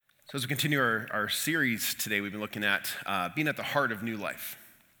So as we continue our series today, we've been looking at being at the heart of new life.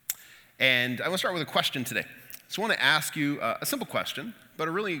 And I want to start with a question today. So I want to ask you a simple question, but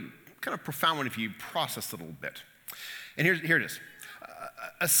a really kind of profound one if you process it a little bit. And here it is.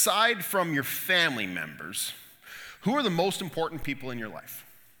 Aside from your family members, who are the most important people in your life?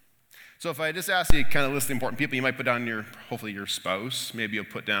 So if I just ask you kind of list the important people, you might put down hopefully your spouse. Maybe you'll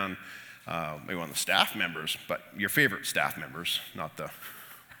put down maybe one of the staff members, but your favorite staff members, not the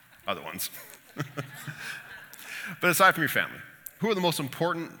other ones. But aside from your family, who are the most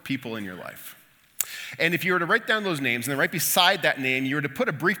important people in your life? And if you were to write down those names, and then right beside that name, you were to put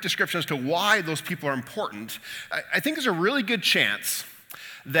a brief description as to why those people are important, I think there's a really good chance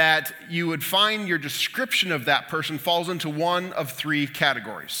that you would find your description of that person falls into one of three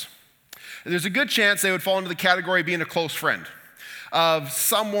categories. There's a good chance they would fall into the category of being a close friend, of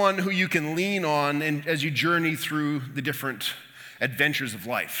someone who you can lean on as you journey through the different adventures of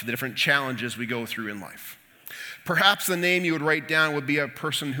life, the different challenges we go through in life. Perhaps the name you would write down would be a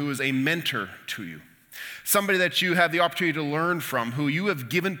person who is a mentor to you, somebody that you have the opportunity to learn from, who you have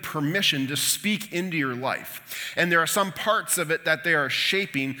given permission to speak into your life. And there are some parts of it that they are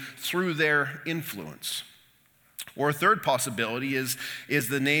shaping through their influence. Or a third possibility is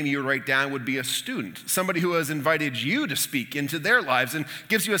the name you write down would be a student, somebody who has invited you to speak into their lives and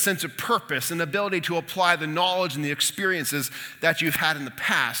gives you a sense of purpose and ability to apply the knowledge and the experiences that you've had in the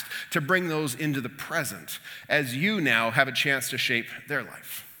past to bring those into the present as you now have a chance to shape their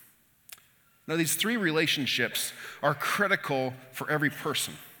life. Now, these three relationships are critical for every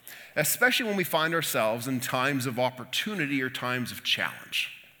person, especially when we find ourselves in times of opportunity or times of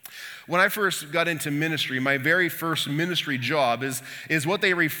challenge. When I first got into ministry, my very first ministry job is what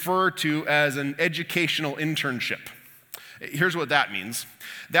they refer to as an educational internship. Here's what that means.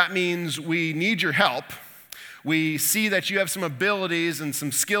 That means we need your help. We see that you have some abilities and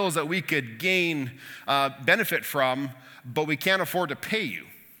some skills that we could gain benefit from, but we can't afford to pay you.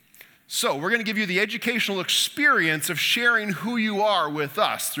 So we're going to give you the educational experience of sharing who you are with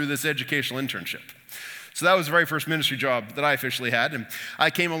us through this educational internship. So that was the very first ministry job that I officially had. And I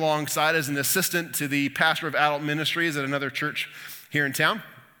came alongside as an assistant to the pastor of adult ministries at another church here in town.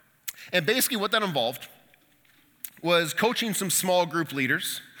 And basically what that involved was coaching some small group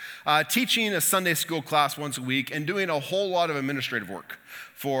leaders, teaching a Sunday school class once a week, and doing a whole lot of administrative work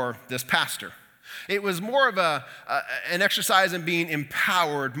for this pastor. It was more of an exercise in being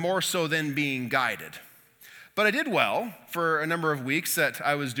empowered more so than being guided. But I did well for a number of weeks that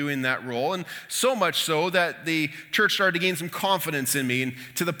I was doing that role, and so much so that the church started to gain some confidence in me, and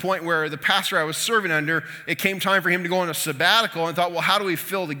to the point where the pastor I was serving under, it came time for him to go on a sabbatical, and thought, well, how do we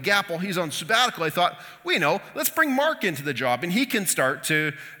fill the gap while he's on sabbatical? I thought, let's bring Mark into the job, and he can start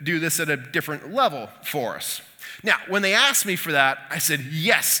to do this at a different level for us. Now, when they asked me for that, I said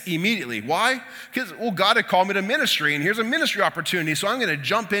yes immediately. Why? Because, God had called me to ministry, and here's a ministry opportunity, so I'm going to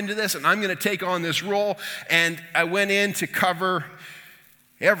jump into this, and I'm going to take on this role. And I went in to cover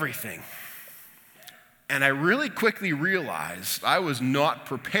everything. And I really quickly realized I was not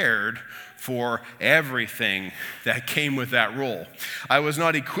prepared for everything that came with that role. I was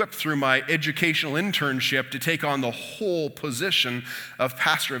not equipped through my educational internship to take on the whole position of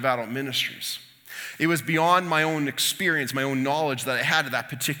pastor of adult ministries. It was beyond my own experience, my own knowledge that I had at that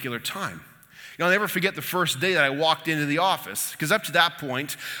particular time. I'll never forget the first day that I walked into the office, because up to that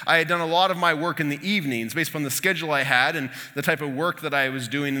point, I had done a lot of my work in the evenings based upon the schedule I had and the type of work that I was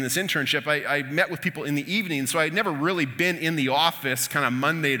doing in this internship. I met with people in the evening, so I'd never really been in the office kind of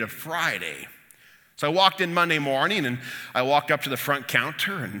Monday to Friday. So I walked in Monday morning, and I walked up to the front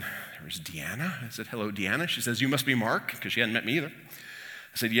counter, and there was Deanna. I said, hello, Deanna. She says, you must be Mark, because she hadn't met me either.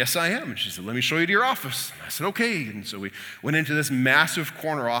 I said, yes, I am. And she said, let me show you to your office. I said, okay. And so we went into this massive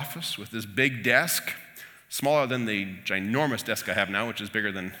corner office with this big desk, smaller than the ginormous desk I have now, which is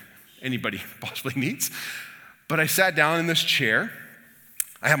bigger than anybody possibly needs. But I sat down in this chair.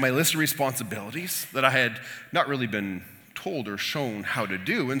 I have my list of responsibilities that I had not really been told or shown how to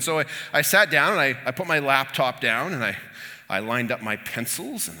do. And so I sat down, and I put my laptop down, and I lined up my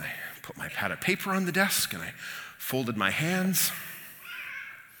pencils, and I put my pad of paper on the desk, and I folded my hands.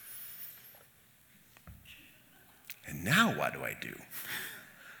 And now what do I do?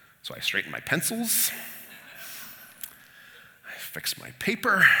 So I straighten my pencils. I fix my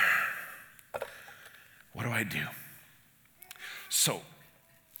paper. What do I do? So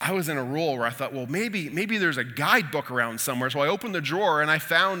I was in a role where I thought, well, maybe there's a guidebook around somewhere. So I opened the drawer, and I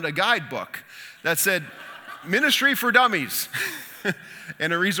found a guidebook that said, Ministry for Dummies,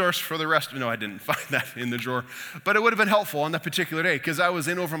 and a resource for the rest. No, I didn't find that in the drawer. But it would have been helpful on that particular day, because I was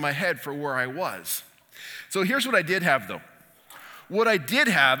in over my head for where I was. So here's what I did have, though. what I did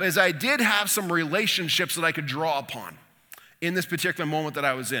have is I did have some relationships that I could draw upon in this particular moment that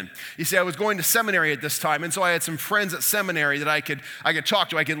I was in. You see, I was going to seminary at this time, and so I had some friends at seminary that I could talk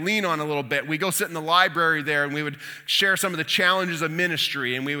to, I could lean on a little bit. We go sit in the library there, and we would share some of the challenges of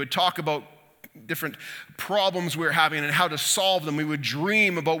ministry, and we would talk about different problems we were having and how to solve them. We would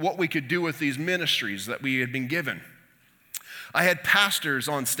dream about what we could do with these ministries that we had been given. I had pastors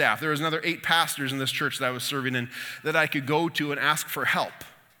on staff. There was another 8 pastors in this church that I was serving in that I could go to and ask for help.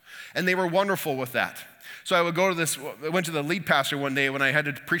 And they were wonderful with that. So I would go to I went to the lead pastor one day when I had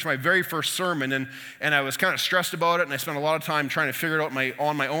to preach my very first sermon, and I was kind of stressed about it, and I spent a lot of time trying to figure it out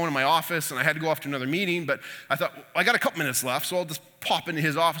on my own in my office, and I had to go off to another meeting, but I thought, I got a couple minutes left, so I'll just pop into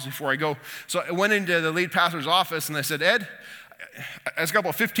his office before I go. So I went into the lead pastor's office, and I said, Ed, I just got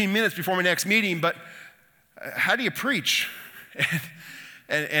about 15 minutes before my next meeting, but how do you preach?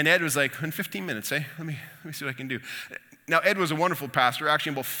 And Ed was like, in 15 minutes, eh? Let me see what I can do. Now, Ed was a wonderful pastor.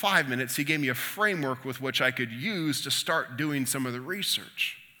 Actually, in about 5 minutes, he gave me a framework with which I could use to start doing some of the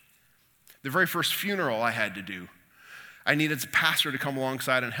research. The very first funeral I had to do, I needed a pastor to come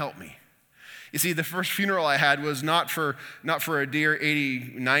alongside and help me. You see, the first funeral I had was not for a dear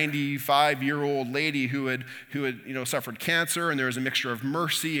 80, 95-year-old lady who had suffered cancer, and there was a mixture of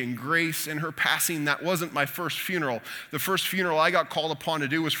mercy and grace in her passing. That wasn't my first funeral. The first funeral I got called upon to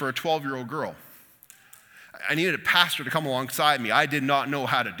do was for a 12-year-old girl. I needed a pastor to come alongside me. I did not know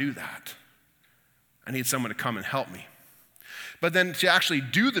how to do that. I needed someone to come and help me. But then to actually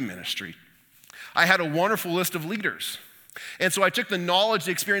do the ministry, I had a wonderful list of leaders. And so I took the knowledge,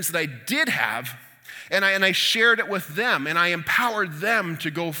 the experience that I did have, and I shared it with them, and I empowered them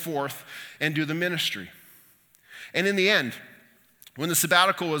to go forth and do the ministry. And in the end, when the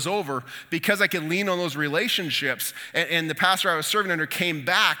sabbatical was over, because I could lean on those relationships, and the pastor I was serving under came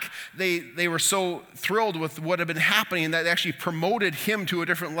back, they were so thrilled with what had been happening that they actually promoted him to a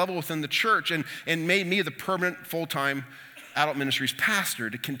different level within the church and made me the permanent full-time adult ministries pastor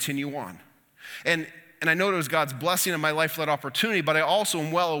to continue on. And I know it was God's blessing in my life for that opportunity, but I also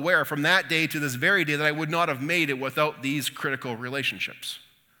am well aware from that day to this very day that I would not have made it without these critical relationships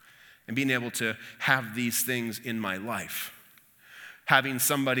and being able to have these things in my life. Having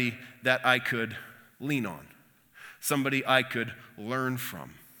somebody that I could lean on, somebody I could learn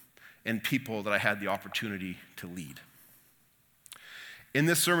from, and people that I had the opportunity to lead. In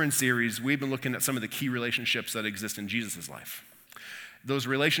this sermon series, we've been looking at some of the key relationships that exist in Jesus' life. Those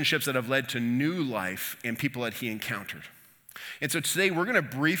relationships that have led to new life in people that he encountered. And so today we're going to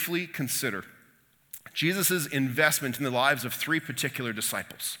briefly consider Jesus' investment in the lives of 3 particular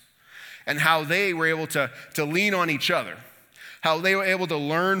disciples and how they were able to lean on each other, how they were able to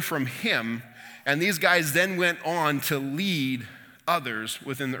learn from him, and these guys then went on to lead others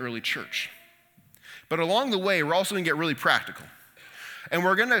within the early church. But along the way, we're also going to get really practical. And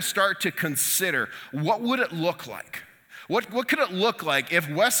we're going to start to consider, what would it look like? What could it look like if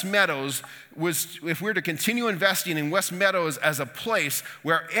West Meadows if we were to continue investing in West Meadows as a place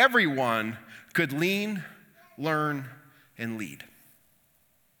where everyone could lean, learn, and lead?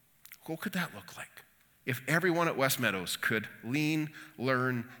 What could that look like if everyone at West Meadows could lean,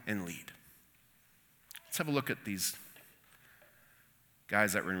 learn, and lead? Let's have a look at these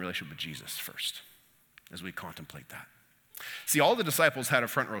guys that were in relationship with Jesus first as we contemplate that. See, all the disciples had a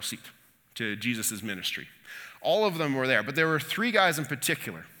front row seat to Jesus' ministry. All of them were there, but there were 3 guys in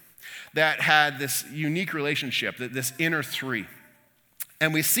particular that had this unique relationship, this inner 3.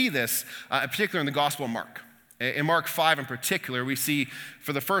 And we see this, particularly in the Gospel of Mark. In Mark 5 in particular, we see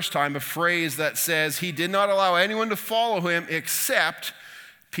for the first time a phrase that says, he did not allow anyone to follow him except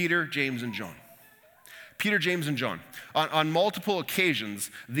Peter, James, and John. Peter, James, and John. On multiple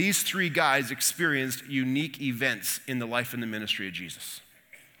occasions, these 3 guys experienced unique events in the life and the ministry of Jesus.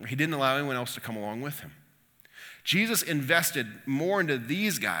 He didn't allow anyone else to come along with him. Jesus invested more into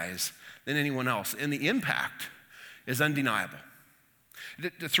these guys than anyone else, and the impact is undeniable.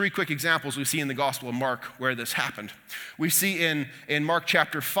 The 3 quick examples we see in the Gospel of Mark where this happened. We see in Mark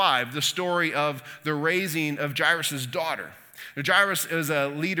chapter 5 the story of the raising of Jairus' daughter. Now, Jairus is a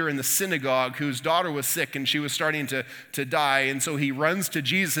leader in the synagogue whose daughter was sick and she was starting to die, and so he runs to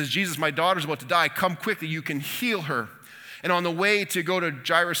Jesus and says, Jesus, my daughter's about to die. Come quickly, you can heal her. And on the way to go to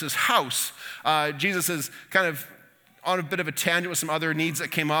Jairus' house, Jesus is kind of on a bit of a tangent with some other needs that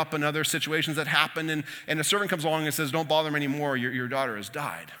came up and other situations that happened. And a servant comes along and says, don't bother him anymore, your daughter has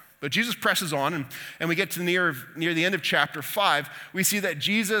died. But Jesus presses on, and we get to near the end of chapter 5. We see that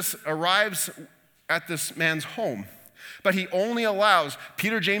Jesus arrives at this man's home, but he only allows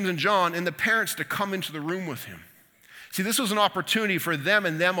Peter, James, and John and the parents to come into the room with him. See, this was an opportunity for them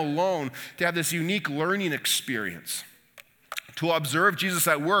and them alone to have this unique learning experience, to observe Jesus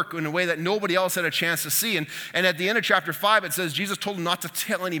at work in a way that nobody else had a chance to see. And at the end of chapter 5, it says Jesus told them not to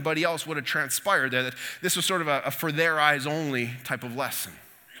tell anybody else what had transpired there, that this was sort of a for their eyes only type of lesson.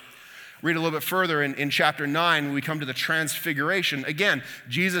 Read a little bit further in chapter 9, when we come to the transfiguration. Again,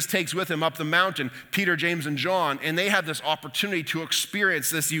 Jesus takes with him up the mountain Peter, James, and John, and they have this opportunity to experience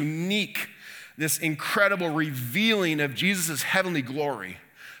this unique, this incredible revealing of Jesus' heavenly glory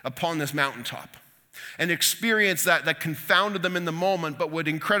upon this mountaintop. And experience that confounded them in the moment, but would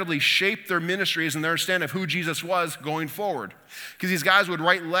incredibly shape their ministries and their understanding of who Jesus was going forward. Because these guys would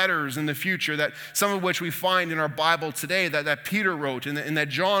write letters in the future, that some of which we find in our Bible today, that Peter wrote and that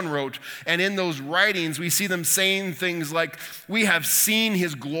John wrote. And in those writings, we see them saying things like, we have seen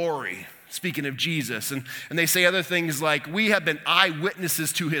his glory, speaking of Jesus. And they say other things like, we have been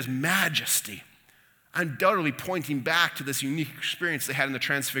eyewitnesses to his majesty. Undoubtedly pointing back to this unique experience they had in the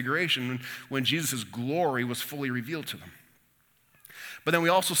transfiguration when Jesus' glory was fully revealed to them. But then we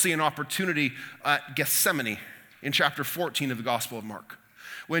also see an opportunity at Gethsemane in chapter 14 of the Gospel of Mark,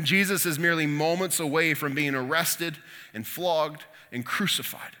 when Jesus is merely moments away from being arrested and flogged and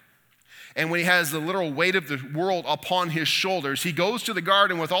crucified. And when he has the literal weight of the world upon his shoulders, he goes to the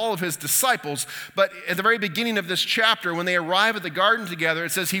garden with all of his disciples. But at the very beginning of this chapter, when they arrive at the garden together,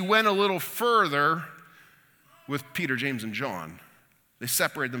 it says he went a little further with Peter, James, and John. They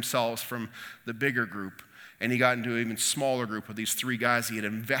separated themselves from the bigger group, and he got into an even smaller group with these three guys he had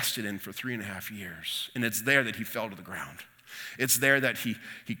invested in for 3.5 years. And it's there that he fell to the ground. It's there that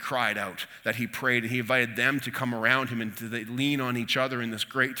he cried out, that he prayed, and he invited them to come around him and to lean on each other in this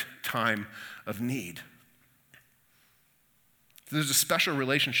great time of need. So there's a special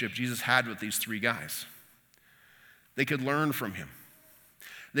relationship Jesus had with these three guys. They could learn from him.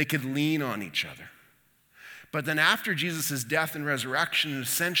 They could lean on each other. But then after Jesus' death and resurrection and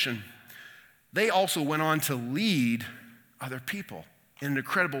ascension, they also went on to lead other people in an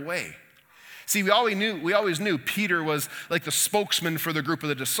incredible way. See, we always knew Peter was like the spokesman for the group of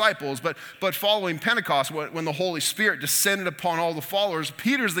the disciples, but following Pentecost, when the Holy Spirit descended upon all the followers,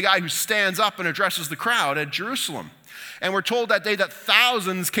 Peter's the guy who stands up and addresses the crowd at Jerusalem. And we're told that day that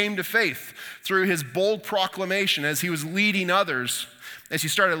thousands came to faith through his bold proclamation as he was leading others, as he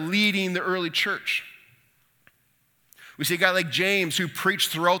started leading the early church. We see a guy like James who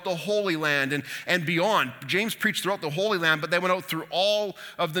preached throughout the Holy Land and beyond. James preached throughout the Holy Land, but they went out through all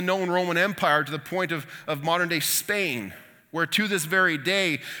of the known Roman Empire to the point of modern-day Spain, where to this very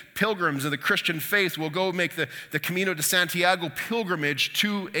day, pilgrims of the Christian faith will go make the Camino de Santiago pilgrimage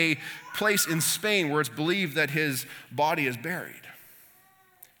to a place in Spain where it's believed that his body is buried.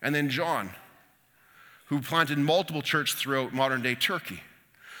 And then John, who planted multiple churches throughout modern-day Turkey,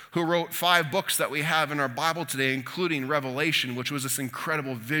 who wrote 5 books that we have in our Bible today, including Revelation, which was this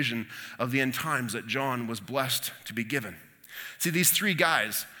incredible vision of the end times that John was blessed to be given. See, these 3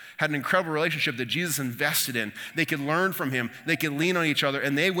 guys had an incredible relationship that Jesus invested in. They could learn from him, they could lean on each other,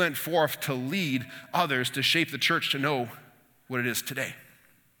 and they went forth to lead others to shape the church to know what it is today.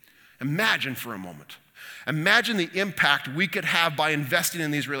 Imagine for a moment. Imagine the impact we could have by investing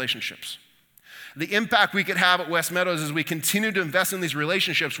in these relationships. The impact we could have at West Meadows as we continue to invest in these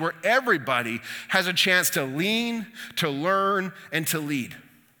relationships where everybody has a chance to lean, to learn, and to lead.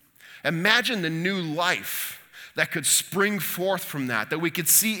 Imagine the new life that could spring forth from that we could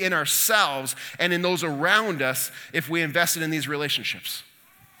see in ourselves and in those around us if we invested in these relationships.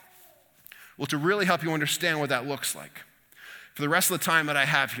 Well, to really help you understand what that looks like, for the rest of the time that I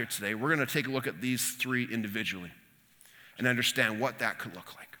have here today, we're going to take a look at these 3 individually and understand what that could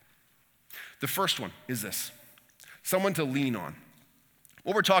look like. The first one is this: someone to lean on.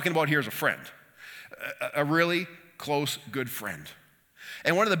 What we're talking about here is a friend, a really close, good friend.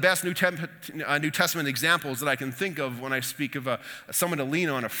 And one of the best New Testament examples that I can think of when I speak of someone to lean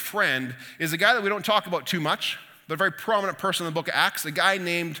on, a friend, is a guy that we don't talk about too much, but a very prominent person in the book of Acts, a guy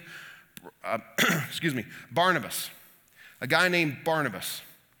named, Barnabas. A guy named Barnabas.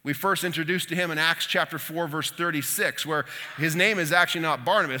 We first introduced to him in Acts chapter 4, verse 36, where his name is actually not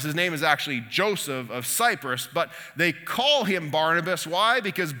Barnabas. His name is actually Joseph of Cyprus, but they call him Barnabas. Why?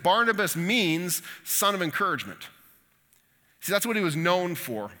 Because Barnabas means son of encouragement. See, that's what he was known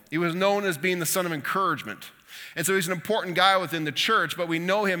for. He was known as being the son of encouragement. And so he's an important guy within the church, but we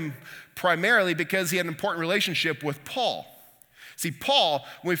know him primarily because he had an important relationship with Paul. See, Paul,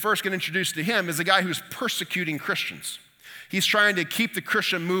 when we first get introduced to him, is a guy who's persecuting Christians. He's trying to keep the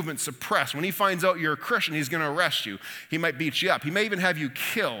Christian movement suppressed. When he finds out you're a Christian, he's going to arrest you. He might beat you up. He may even have you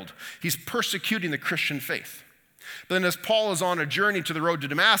killed. He's persecuting the Christian faith. But then as Paul is on a journey to the road to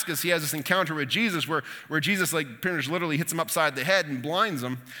Damascus, he has this encounter with Jesus where Jesus pretty much literally hits him upside the head and blinds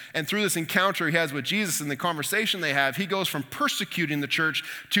him. And through this encounter he has with Jesus and the conversation they have, he goes from persecuting the church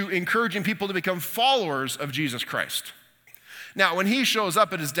to encouraging people to become followers of Jesus Christ. Now, when he shows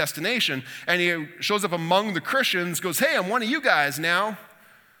up at his destination and he shows up among the Christians, goes, hey, I'm one of you guys now.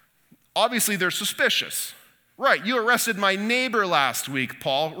 Obviously, they're suspicious. Right, you arrested my neighbor last week,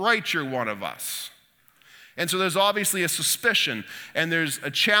 Paul. Right, you're one of us. And so there's obviously a suspicion, and there's a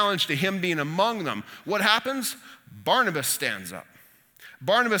challenge to him being among them. What happens? Barnabas stands up.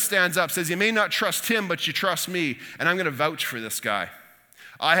 Barnabas stands up, says, you may not trust him, but you trust me, and I'm going to vouch for this guy.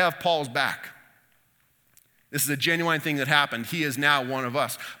 I have Paul's back. This is a genuine thing that happened. He is now one of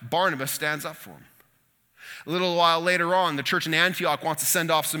us. Barnabas stands up for him. A little while later on, the church in Antioch wants to send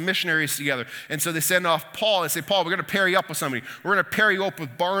off some missionaries together. And so they send off Paul. They say, Paul, we're going to pair you up with somebody. We're going to pair you up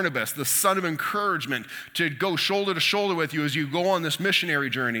with Barnabas, the son of encouragement, to go shoulder to shoulder with you as you go on this missionary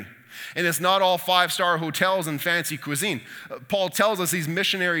journey. And it's not all 5-star hotels and fancy cuisine. Paul tells us these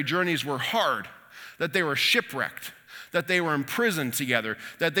missionary journeys were hard, that they were shipwrecked, that they were imprisoned together,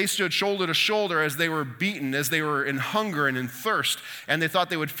 that they stood shoulder to shoulder as they were beaten, as they were in hunger and in thirst, and they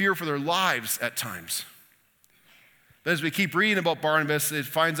thought they would fear for their lives at times. But as we keep reading about Barnabas, it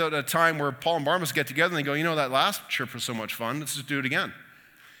finds out at a time where Paul and Barnabas get together and they go, you know, that last trip was so much fun, let's just do it again.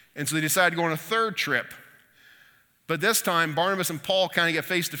 And so they decide to go on a third trip. But this time, Barnabas and Paul kind of get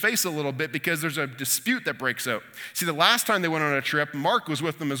face to face a little bit because there's a dispute that breaks out. See, the last time they went on a trip, Mark was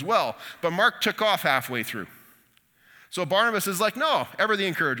with them as well, but Mark took off halfway through. So Barnabas is like, no, ever the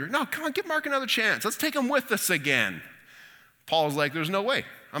encourager. No, come on, give Mark another chance. Let's take him with us again. Paul's like, there's no way.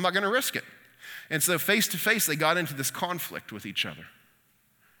 I'm not going to risk it. And so face to face, they got into this conflict with each other.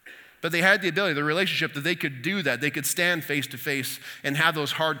 But they had the ability, the relationship, that they could do that. They could stand face to face and have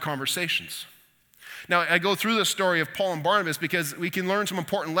those hard conversations. Now, I go through the story of Paul and Barnabas because we can learn some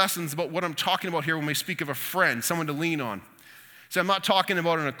important lessons about what I'm talking about here when we speak of a friend, someone to lean on. So I'm not talking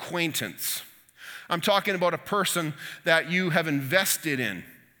about an acquaintance. I'm talking about a person that you have invested in,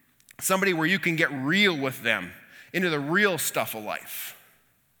 somebody where you can get real with them, into the real stuff of life,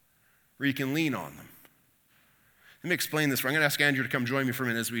 where you can lean on them. Let me explain this. I'm going to ask Andrew to come join me for a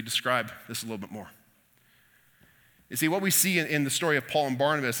minute as we describe this a little bit more. You see, what we see in the story of Paul and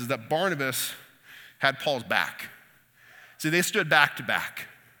Barnabas is that Barnabas had Paul's back. See, they stood back to back.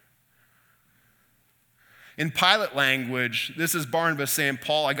 In Pilate language, this is Barnabas saying,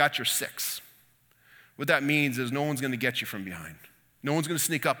 Paul, I got your 6. What that means is no one's going to get you from behind. No one's going to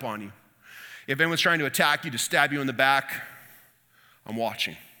sneak up on you. If anyone's trying to attack you, to stab you in the back, I'm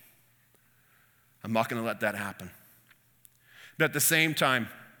watching. I'm not going to let that happen. But at the same time,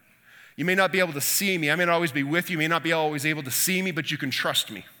 you may not be able to see me. I may not always be with you. You may not be always able to see me, but you can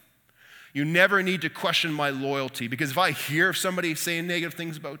trust me. You never need to question my loyalty, because if I hear of somebody saying negative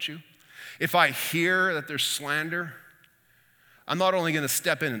things about you, if I hear that there's slander, I'm not only going to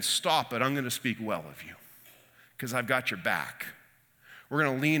step in and stop it, I'm going to speak well of you, because I've got your back. We're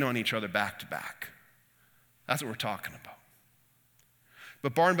going to lean on each other back to back. That's what we're talking about.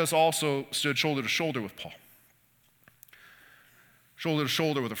 But Barnabas also stood shoulder to shoulder with Paul. Shoulder to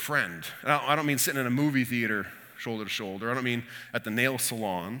shoulder with a friend. I don't mean sitting in a movie theater shoulder to shoulder. I don't mean at the nail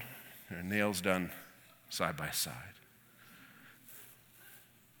salon, nails done side by side.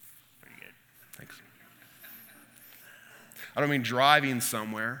 Very good. Thanks. I don't mean driving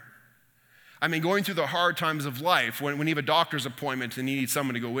somewhere. I mean going through the hard times of life when you have a doctor's appointment and you need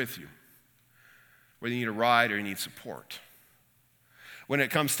someone to go with you. Whether you need a ride or you need support. When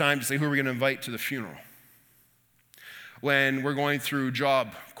it comes time to say, who are we going to invite to the funeral? When we're going through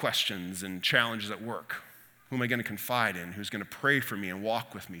job questions and challenges at work, who am I going to confide in? Who's going to pray for me and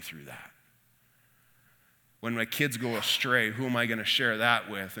walk with me through that? When my kids go astray, who am I going to share that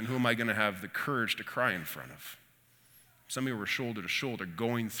with? And who am I going to have the courage to cry in front of? Some of you were shoulder to shoulder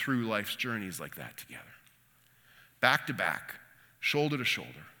going through life's journeys like that together. Back to back, shoulder to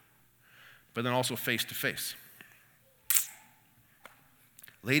shoulder, but then also face to face.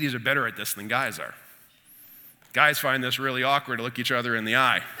 Ladies are better at this than guys are. Guys find this really awkward to look each other in the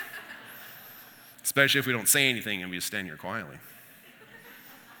eye, especially if we don't say anything and we just stand here quietly.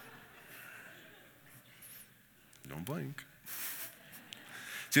 Don't blink.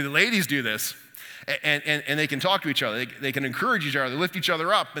 See, the ladies do this, and they can talk to each other. They can encourage each other. They lift each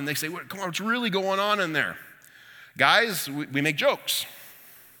other up, and they say, come on, what's really going on in there? Guys, we make jokes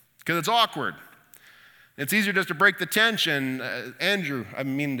because it's awkward. It's easier just to break the tension. Andrew, I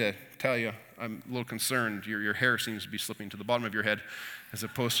mean to tell you, I'm a little concerned. Your hair seems to be slipping to the bottom of your head as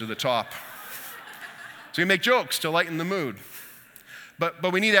opposed to the top. So you make jokes to lighten the mood.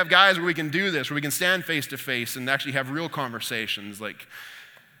 But we need to have guys where we can do this, where we can stand face to face and actually have real conversations. Like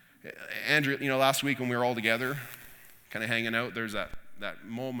Andrew, last week when we were all together, kind of hanging out, there's that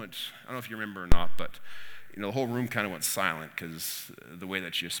moment, I don't know if you remember or not, but the whole room kind of went silent because the way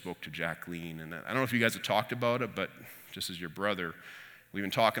that you spoke to Jacqueline. And I don't know if you guys have talked about it, but just as your brother, we've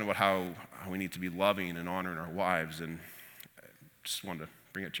been talking about how we need to be loving and honoring our wives. And I just wanted to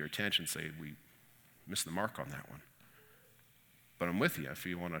bring it to your attention, say we missed the mark on that one. But I'm with you. If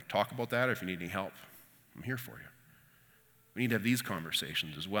you want to talk about that or if you need any help, I'm here for you. We need to have these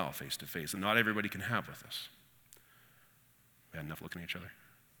conversations as well, face to face, and not everybody can have with us. We had enough looking at each other?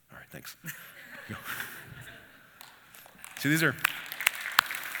 All right, thanks. Go. See, these are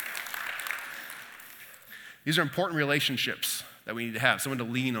important relationships that we need to have. Someone to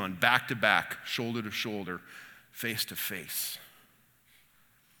lean on, back to back, shoulder to shoulder, face to face.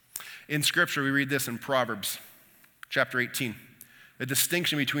 In Scripture, we read this in Proverbs chapter 18, a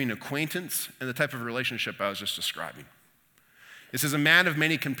distinction between acquaintance and the type of relationship I was just describing. It says, a man of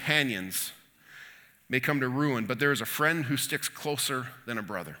many companions may come to ruin, but there is a friend who sticks closer than a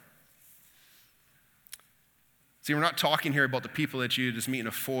brother. See, we're not talking here about the people that you just meet in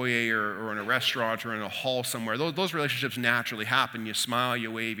a foyer or in a restaurant or in a hall somewhere. Those relationships naturally happen. You smile,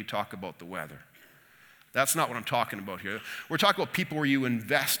 you wave, you talk about the weather. That's not what I'm talking about here. We're talking about people where you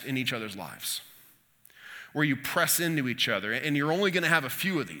invest in each other's lives, where you press into each other, and you're only going to have a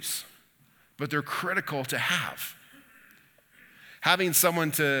few of these, but they're critical to have. Having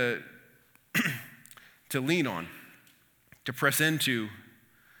someone to lean on, to press into,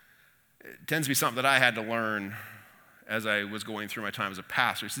 tends to be something that I had to learn as I was going through my time as a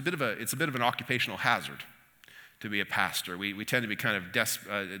pastor. It's a bit of an occupational hazard to be a pastor. We tend to be kind of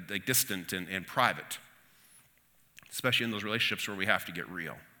distant and private, especially in those relationships where we have to get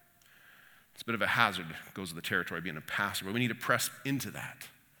real. It's a bit of a hazard, goes with the territory of being a pastor, but we need to press into that.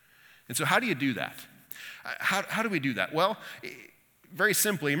 And so how do you do that? How do we do that? Well, very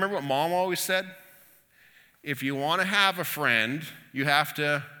simply, remember what Mom always said? If you want to have a friend, you have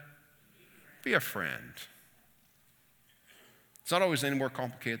to be a friend. It's not always any more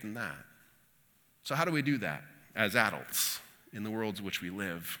complicated than that. So how do we do that as adults in the worlds in which we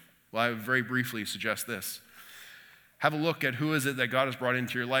live? Well, I would very briefly suggest this. Have a look at who is it that God has brought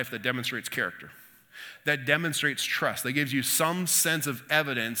into your life that demonstrates character, that demonstrates trust, that gives you some sense of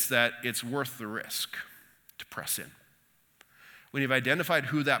evidence that it's worth the risk to press in. When you've identified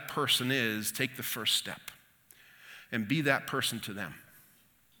who that person is, take the first step and be that person to them.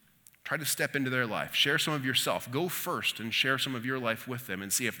 Try to step into their life. Share some of yourself. Go first and share some of your life with them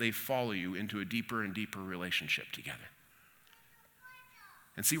and see if they follow you into a deeper and deeper relationship together.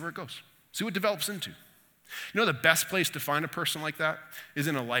 And see where it goes. See what it develops into. The best place to find a person like that is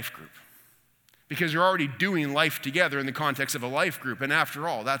in a life group. Because you're already doing life together in the context of a life group. And after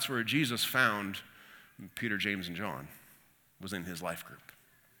all, that's where Jesus found Peter, James, and John, was in his life group.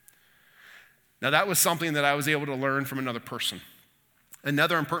 Now that was something that I was able to learn from another person.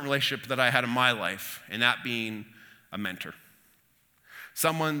 Another important relationship that I had in my life, and that being a mentor.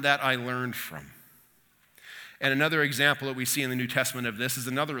 Someone that I learned from. And another example that we see in the New Testament of this is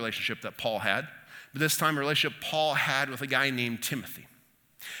another relationship that Paul had. But this time a relationship Paul had with a guy named Timothy.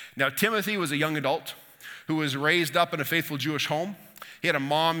 Now Timothy was a young adult who was raised up in a faithful Jewish home. He had a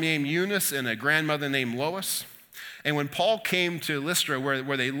mom named Eunice and a grandmother named Lois. And when Paul came to Lystra,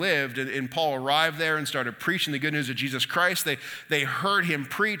 where they lived, and Paul arrived there and started preaching the good news of Jesus Christ, they heard him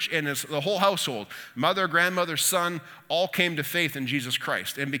preach, and the whole household, mother, grandmother, son, all came to faith in Jesus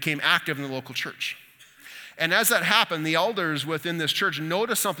Christ and became active in the local church. And as that happened, the elders within this church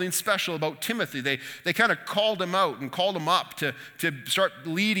noticed something special about Timothy. They kind of called him out and called him up to start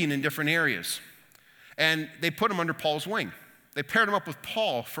leading in different areas. And they put him under Paul's wing. They paired him up with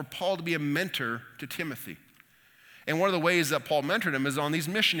Paul for Paul to be a mentor to Timothy. And one of the ways that Paul mentored him is on these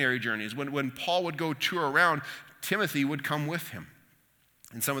missionary journeys. When Paul would go tour around, Timothy would come with him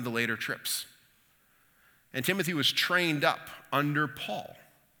in some of the later trips. And Timothy was trained up under Paul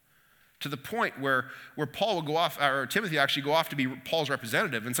to the point where Paul would go off, or Timothy actually go off to be Paul's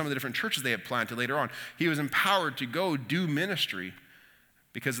representative in some of the different churches they had planted later on. He was empowered to go do ministry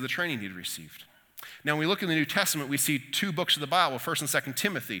because of the training he'd received. Now, when we look in the New Testament, we see two books of the Bible, 1st and 2nd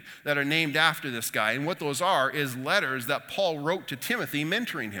Timothy, that are named after this guy. And what those are is letters that Paul wrote to Timothy,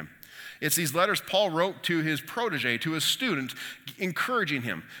 mentoring him. It's these letters Paul wrote to his protege, to his student, encouraging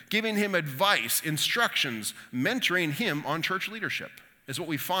him, giving him advice, instructions, mentoring him on church leadership, is what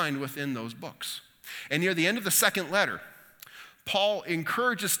we find within those books. And near the end of the second letter, Paul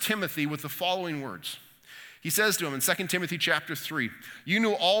encourages Timothy with the following words. He says to him in 2 Timothy chapter 3, you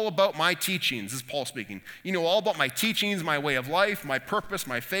know all about my teachings, this is Paul speaking. You know all about my teachings, my way of life, my purpose,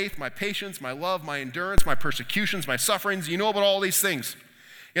 my faith, my patience, my love, my endurance, my persecutions, my sufferings. You know about all these things.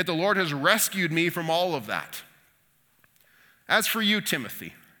 Yet the Lord has rescued me from all of that. As for you,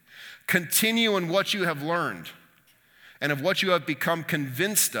 Timothy, continue in what you have learned and of what you have become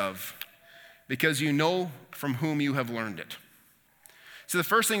convinced of, because you know from whom you have learned it. So the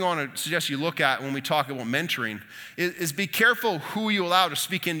first thing I want to suggest you look at when we talk about mentoring is be careful who you allow to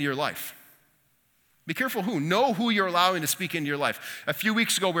speak into your life. Be careful who. Know who you're allowing to speak into your life. A few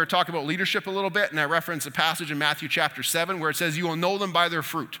weeks ago, we were talking about leadership a little bit, and I referenced a passage in Matthew chapter 7 where it says, you will know them by their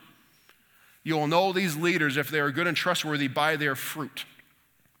fruit. You will know these leaders, if they are good and trustworthy, by their fruit.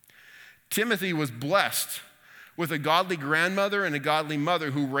 Timothy was blessed with a godly grandmother and a godly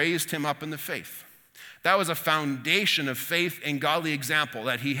mother who raised him up in the faith. That was a foundation of faith and godly example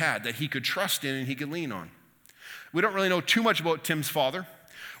that he had, that he could trust in and he could lean on. We don't really know too much about Tim's father.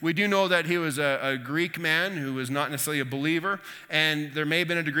 We do know that he was a Greek man who was not necessarily a believer, and there may have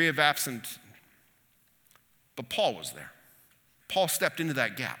been a degree of absence. But Paul was there. Paul stepped into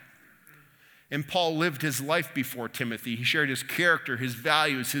that gap. And Paul lived his life before Timothy. He shared his character, his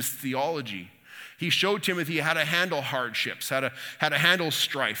values, his theology. He showed Timothy how to handle hardships, how to handle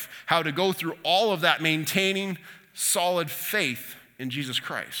strife, how to go through all of that, maintaining solid faith in Jesus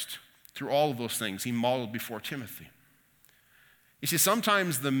Christ. Through all of those things, he modeled before Timothy. You see,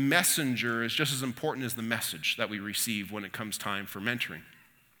 sometimes the messenger is just as important as the message that we receive when it comes time for mentoring.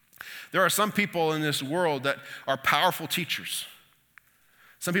 There are some people in this world that are powerful teachers.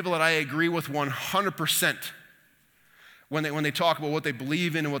 Some people that I agree with 100%. When they talk about what they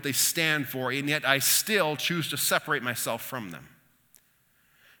believe in and what they stand for, and yet I still choose to separate myself from them.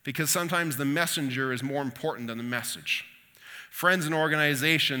 Because sometimes the messenger is more important than the message. Friends and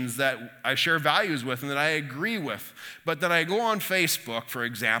organizations that I share values with and that I agree with, but that I go on Facebook, for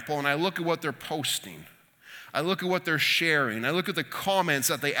example, and I look at what they're posting. I look at what they're sharing. I look at the comments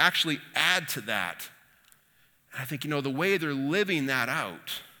that they actually add to that. And I think, the way they're living that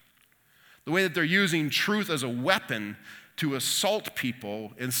out, the way that they're using truth as a weapon to assault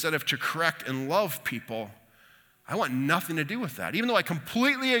people instead of to correct and love people, I want nothing to do with that. Even though I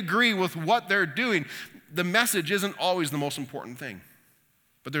completely agree with what they're doing, the message isn't always the most important thing.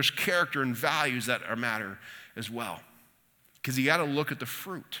 But there's character and values that matter as well. Because you got to look at the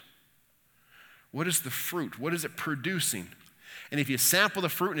fruit. What is the fruit? What is it producing? And if you sample the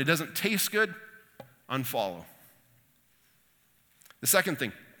fruit and it doesn't taste good, unfollow. The second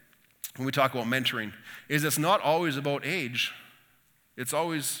thing, when we talk about mentoring, is it's not always about age. It's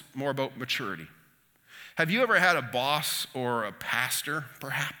always more about maturity. Have you ever had a boss or a pastor,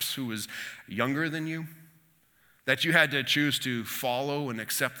 perhaps, who was younger than you, that you had to choose to follow and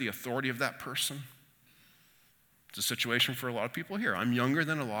accept the authority of that person? It's a situation for a lot of people here. I'm younger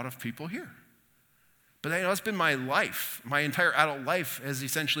than a lot of people here. But that's been my life. My entire adult life has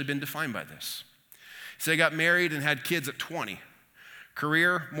essentially been defined by this. So I got married and had kids at 20.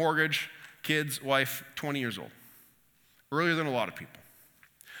 Career, mortgage, kids, wife, 20 years old. Earlier than a lot of people.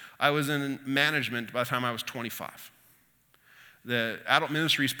 I was in management by the time I was 25. The adult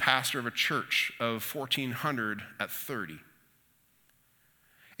ministries pastor of a church of 1,400 at 30.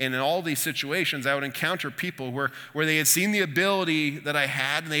 And in all these situations, I would encounter people where they had seen the ability that I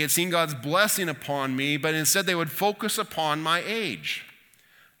had, and they had seen God's blessing upon me, but instead they would focus upon my age.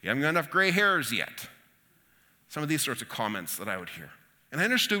 You haven't got enough gray hairs yet. Some of these sorts of comments that I would hear. And I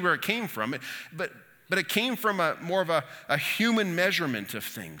understood where it came from, but it came from more of a human measurement of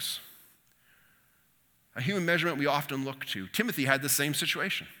things. A human measurement we often look to. Timothy had the same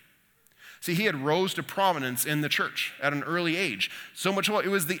situation. See, he had rose to prominence in the church at an early age. So much so, it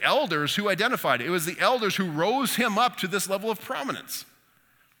was the elders who identified it. It was the elders who rose him up to this level of prominence.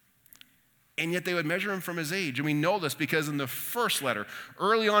 And yet they would measure him from his age. And we know this because in the first letter,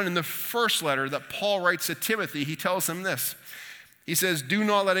 early on in the first letter that Paul writes to Timothy, he tells him this. He says, do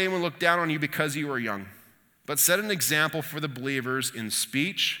not let anyone look down on you because you are young, but set an example for the believers in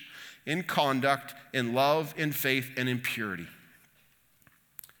speech, in conduct, in love, in faith, and in purity.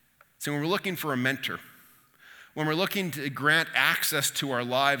 So when we're looking for a mentor, when we're looking to grant access to our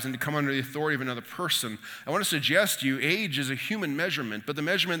lives and to come under the authority of another person, I want to suggest to you, age is a human measurement, but the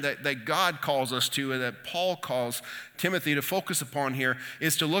measurement that God calls us to, and that Paul calls Timothy to focus upon here,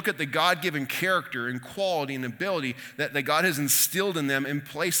 is to look at the God-given character and quality and ability that God has instilled in them and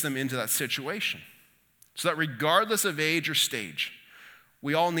placed them into that situation. So that regardless of age or stage,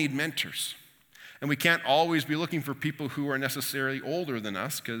 we all need mentors. And we can't always be looking for people who are necessarily older than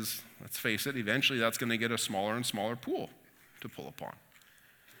us, because let's face it, eventually that's going to get a smaller and smaller pool to pull upon.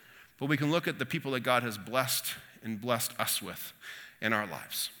 but we can look at the people that God has blessed and blessed us with in our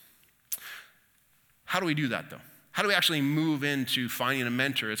lives. How do we do that, though? How do we actually move into finding a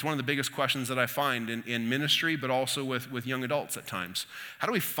mentor? It's one of the biggest questions that I find in ministry, but also with young adults at times. How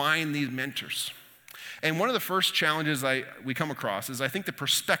do we find these mentors? And one of the first challenges we come across is, I think, the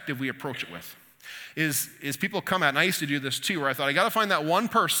perspective we approach it with. Is people come at, and I used to do this too, where I thought, I got to find that one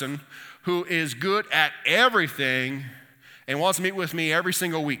person who is good at everything and wants to meet with me every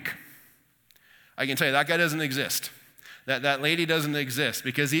single week. I can tell you, that guy doesn't exist. That lady doesn't exist,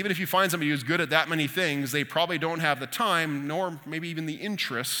 because even if you find somebody who's good at that many things, they probably don't have the time, nor maybe even the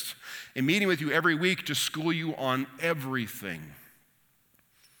interest in meeting with you every week to school you on everything.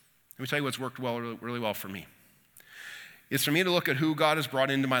 Let me tell you what's worked really well for me. It's for me to look at who God has brought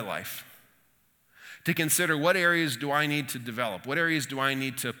into my life, to consider what areas do I need to develop, what areas do I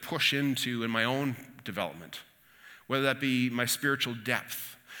need to push into in my own development, whether that be my spiritual depth,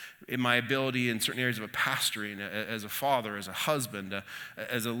 in my ability in certain areas of a pastoring, as a father, as a husband,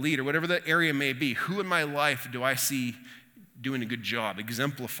 as a leader, whatever that area may be. Who in my life do I see doing a good job,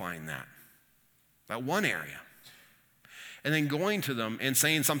 exemplifying that one area? And then going to them and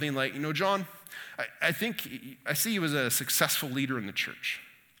saying something like, John, I think I see you as a successful leader in the church.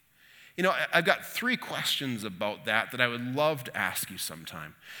 I've got 3 questions about that I would love to ask you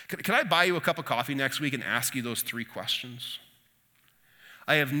sometime. Can I buy you a cup of coffee next week and ask you those 3 questions?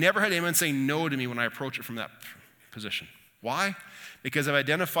 I have never had anyone say no to me when I approach it from that position. Why? Because I've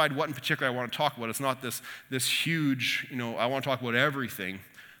identified what in particular I want to talk about. It's not this huge, I want to talk about everything.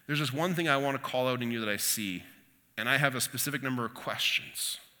 There's just one thing I want to call out in you that I see, and I have a specific number of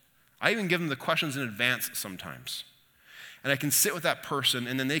questions. I even give them the questions in advance sometimes. And I can sit with that person,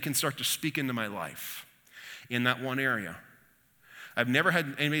 and then they can start to speak into my life in that one area. I've never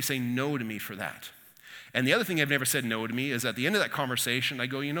had anybody say no to me for that. And the other thing I've never said no to me is at the end of that conversation, I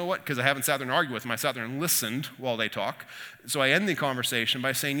go, you know what? Because I haven't sat there and argued with them. I sat there and listened while they talk. So I end the conversation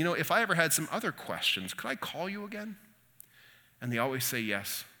by saying, if I ever had some other questions, could I call you again? And they always say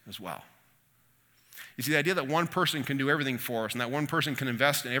yes as well. You see, the idea that one person can do everything for us and that one person can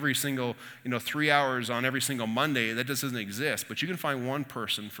invest in every single, 3 hours on every single Monday, that just doesn't exist. But you can find one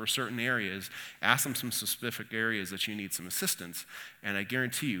person for certain areas, ask them some specific areas that you need some assistance, and I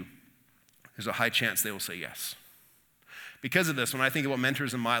guarantee you, there's a high chance they will say yes. Because of this, when I think about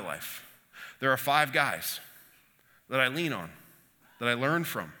mentors in my life, there are 5 guys that I lean on, that I learn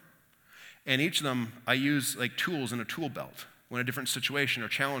from. And each of them I use like tools in a tool belt. When a different situation or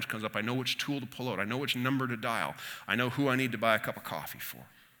challenge comes up, I know which tool to pull out. I know which number to dial. I know who I need to buy a cup of coffee for.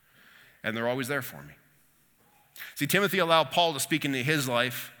 And they're always there for me. See, Timothy allowed Paul to speak into his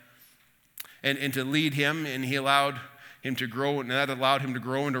life and to lead him, and he allowed him to grow, and that allowed him to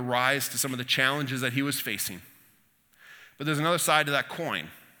grow and to rise to some of the challenges that he was facing. But there's another side to that coin,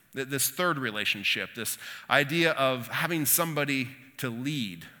 this third relationship, this idea of having somebody to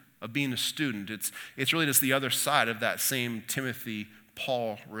lead, of being a student. It's really just the other side of that same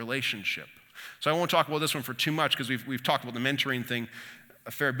Timothy-Paul relationship. So I won't talk about this one for too much because we've talked about the mentoring thing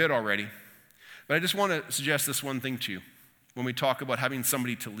a fair bit already. But I just want to suggest this one thing to you when we talk about having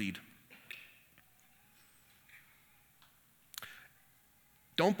somebody to lead.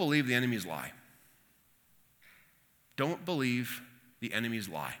 Don't believe the enemy's lie. Don't believe the enemy's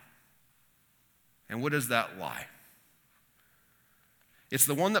lie. And what is that lie? It's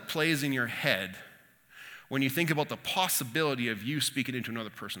the one that plays in your head when you think about the possibility of you speaking into another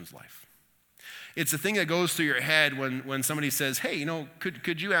person's life. It's the thing that goes through your head when somebody says, hey,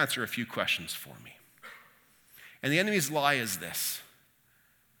 could you answer a few questions for me? And the enemy's lie is this: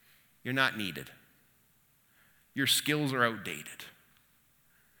 you're not needed. Your skills are outdated.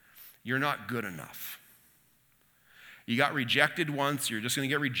 You're not good enough. You got rejected once, you're just going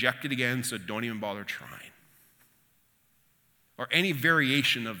to get rejected again, so don't even bother trying. Or any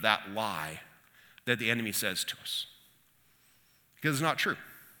variation of that lie that the enemy says to us. Because it's not true.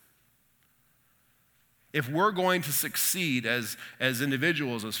 If we're going to succeed as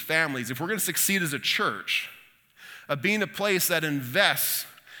individuals, as families, if we're going to succeed as a church, of being a place that invests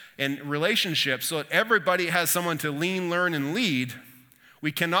in relationships so that everybody has someone to lean, learn, and lead,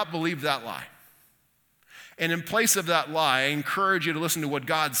 we cannot believe that lie. And in place of that lie, I encourage you to listen to what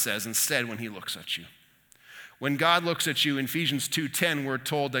God says instead when he looks at you. When God looks at you in Ephesians 2:10, we're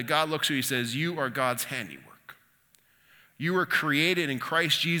told that God looks at you, he says, you are God's handiwork. You were created in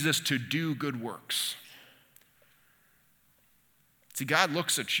Christ Jesus to do good works. See, God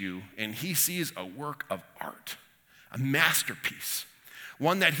looks at you and he sees a work of art, a masterpiece,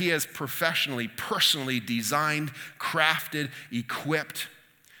 one that he has professionally, personally designed, crafted, equipped,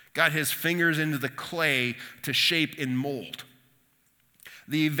 got his fingers into the clay to shape and mold.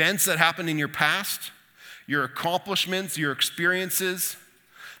 the events that happened in your past, your accomplishments, your experiences,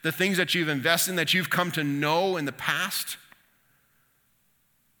 the things that you've invested in, that you've come to know in the past,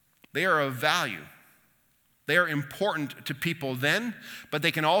 they are of value. They are important to people then, but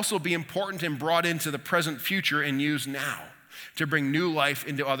they can also be important and brought into the present future and used now to bring new life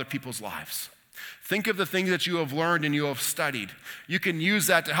into other people's lives. Think of the things that you have learned and you have studied. You can use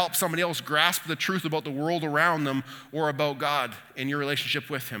that to help somebody else grasp the truth about the world around them or about God and your relationship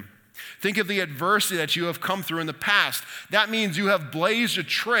with Him. Think of the adversity that you have come through in the past. That means you have blazed a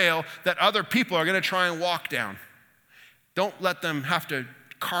trail that other people are going to try and walk down. Don't let them have to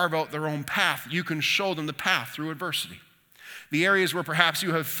carve out their own path. You can show them the path through adversity. The areas where perhaps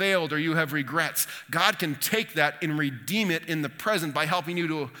you have failed or you have regrets, God can take that and redeem it in the present by helping you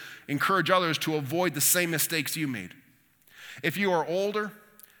to encourage others to avoid the same mistakes you made. If you are older,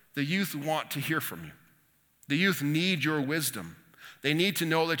 the youth want to hear from you. The youth need your wisdom. They need to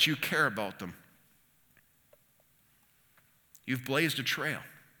know that you care about them. You've blazed a trail.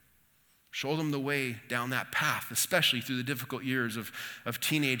 Show them the way down that path, especially through the difficult years of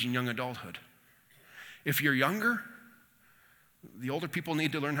teenage and young adulthood. If you're younger, the older people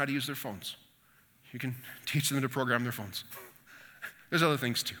need to learn how to use their phones. You can teach them to program their phones. There's other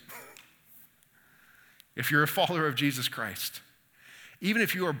things too. If you're a follower of Jesus Christ, even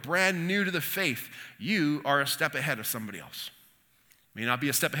if you are brand new to the faith, you are a step ahead of somebody else. May not be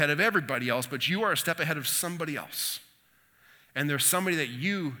a step ahead of everybody else, but you are a step ahead of somebody else. And there's somebody that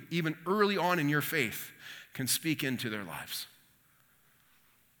you, even early on in your faith, can speak into their lives.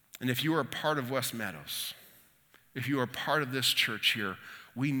 And if you are a part of West Meadows, if you are part of this church here,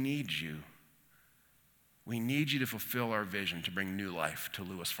 we need you. We need you to fulfill our vision to bring new life to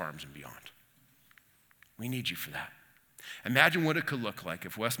Lewis Farms and beyond. We need you for that. Imagine what it could look like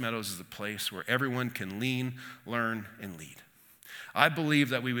if West Meadows is a place where everyone can lean, learn, and lead. I believe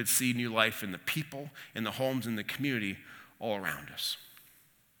that we would see new life in the people, in the homes, in the community all around us.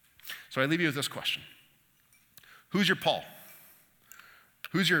 So I leave you with this question. Who's your Paul?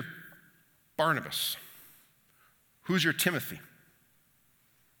 Who's your Barnabas? Who's your Timothy?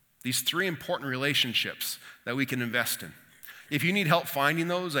 These three important relationships that we can invest in. If you need help finding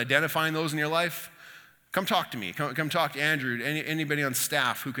those, identifying those in your life, come talk to me. Come talk to Andrew, anybody on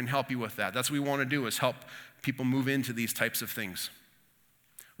staff who can help you with that. That's what we want to do, is help people move into these types of things.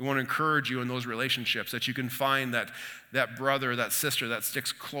 We want to encourage you in those relationships, that you can find that brother, that sister that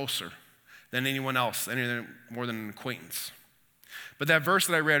sticks closer than anyone else, anything more than an acquaintance. But that verse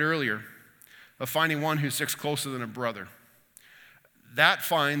that I read earlier, of finding one who sticks closer than a brother, that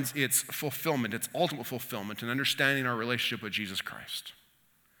finds its fulfillment, its ultimate fulfillment in understanding our relationship with Jesus Christ.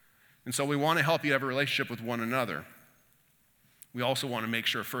 And so we want to help you have a relationship with one another. We also want to make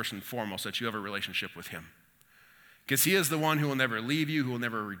sure, first and foremost, that you have a relationship with Him. Because He is the one who will never leave you, who will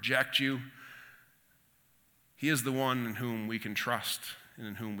never reject you. He is the one in whom we can trust and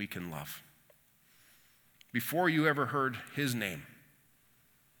in whom we can love. Before you ever heard His name,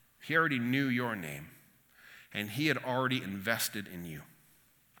 He already knew your name, and He had already invested in you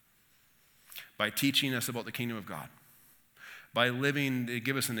by teaching us about the kingdom of God, by living to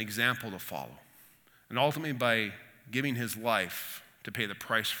give us an example to follow, and ultimately by giving His life to pay the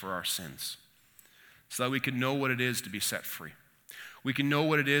price for our sins, so that we can know what it is to be set free. We can know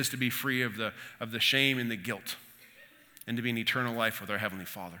what it is to be free of the shame and the guilt, and to be in eternal life with our Heavenly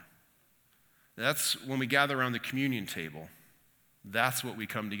Father. That's when we gather around the communion table. That's what we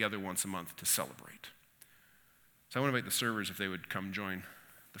come together once a month to celebrate. So I want to invite the servers if they would come join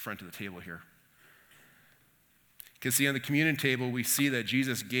the front of the table here. Because see, on the communion table, we see that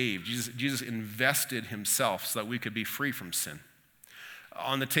Jesus gave. Jesus invested Himself so that we could be free from sin.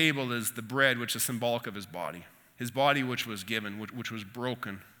 On the table is the bread, which is symbolic of His body which was given, which was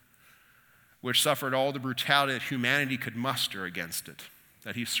broken, which suffered all the brutality that humanity could muster against it,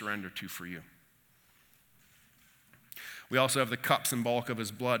 that He surrendered to for you. We also have the cup, symbolic of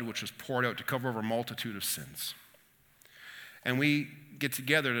His blood, which was poured out to cover over a multitude of sins. And we get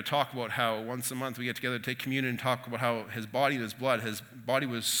together to talk about how once a month we get together to take communion and talk about how His body and His body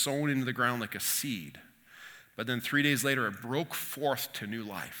was sown into the ground like a seed. But then 3 days later, it broke forth to new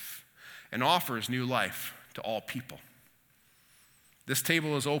life and offers new life to all people. This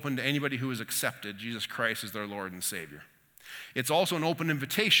table is open to anybody who has accepted Jesus Christ as their Lord and Savior. It's also an open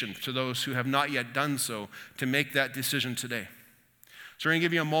invitation to those who have not yet done so to make that decision today. So we're going to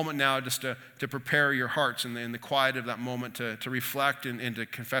give you a moment now just to prepare your hearts in the quiet of that moment to reflect and to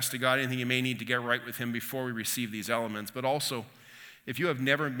confess to God anything you may need to get right with Him before we receive these elements. But also, if you have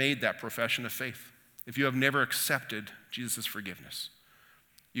never made that profession of faith, if you have never accepted Jesus' forgiveness,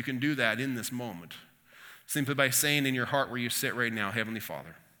 you can do that in this moment simply by saying in your heart where you sit right now, Heavenly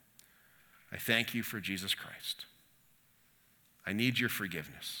Father, I thank you for Jesus Christ. I need your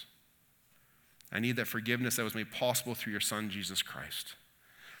forgiveness. I need that forgiveness that was made possible through your Son, Jesus Christ.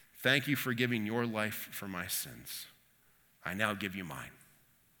 Thank you for giving your life for my sins. I now give you mine.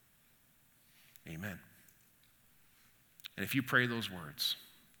 Amen. And if you pray those words,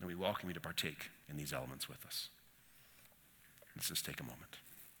 then we welcome you to partake in these elements with us. Let's just take a moment.